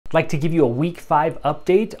I'd like to give you a week 5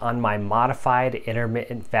 update on my modified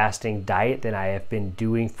intermittent fasting diet that I have been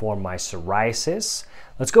doing for my psoriasis.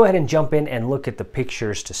 Let's go ahead and jump in and look at the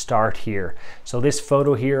pictures to start here. So this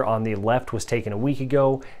photo here on the left was taken a week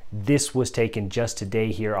ago. This was taken just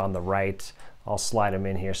today here on the right. I'll slide them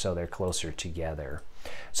in here so they're closer together.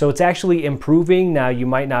 So it's actually improving. Now you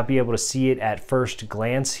might not be able to see it at first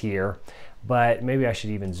glance here, but maybe I should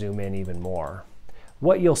even zoom in even more.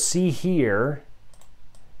 What you'll see here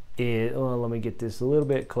is, well, let me get this a little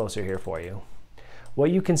bit closer here for you.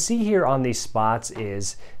 What you can see here on these spots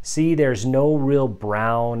is, see, there's no real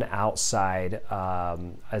brown outside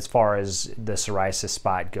as far as the psoriasis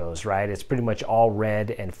spot goes, right? It's pretty much all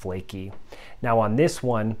red and flaky. Now on this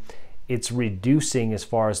one, it's reducing as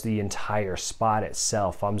far as the entire spot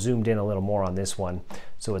itself. I'm zoomed in a little more on this one,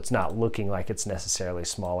 so it's not looking like it's necessarily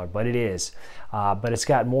smaller, but it is. But it's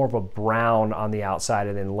got more of a brown on the outside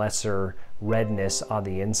and then lesser redness on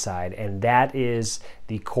the inside, and that is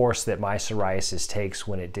the course that my psoriasis takes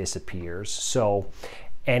when it disappears. So,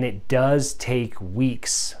 and it does take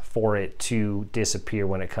weeks for it to disappear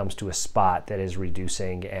when it comes to a spot that is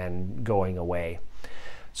reducing and going away.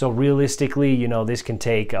 So realistically, you know, this can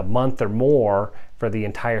take a month or more for the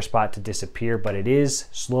entire spot to disappear, but it is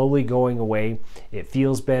slowly going away. It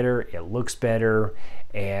feels better, it looks better,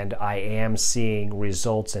 and I am seeing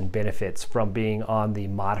results and benefits from being on the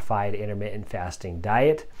modified intermittent fasting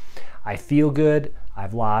diet. I feel good.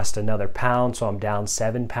 I've lost another pound, so I'm down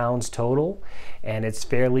 7 pounds total, and it's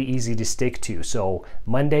fairly easy to stick to. So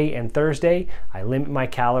Monday and Thursday, I limit my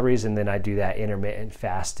calories, and then I do that intermittent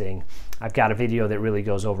fasting. I've got a video that really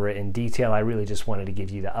goes over it in detail. I really just wanted to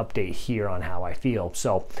give you the update here on how I feel.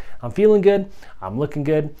 So I'm feeling good. I'm looking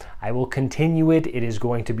good. I will continue it. It is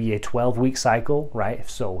going to be a 12-week cycle, right?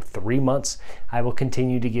 So 3 months. I will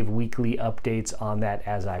continue to give weekly updates on that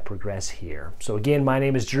as I progress here. So again, my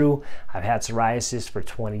name is Drew. I've had psoriasis for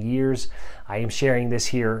 20 years. I am sharing this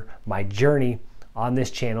here, my journey on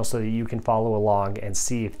this channel, so that you can follow along and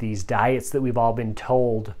see if these diets that we've all been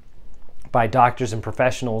told by doctors and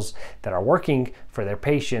professionals that are working for their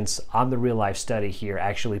patients on the real life study here,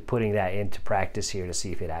 actually putting that into practice here to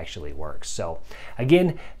see if it actually works. So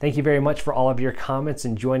again, thank you very much for all of your comments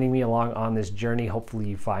and joining me along on this journey. Hopefully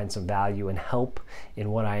you find some value and help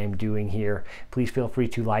in what I am doing here. Please feel free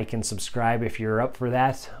to like and subscribe if you're up for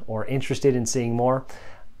that or interested in seeing more.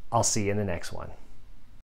 I'll see you in the next one.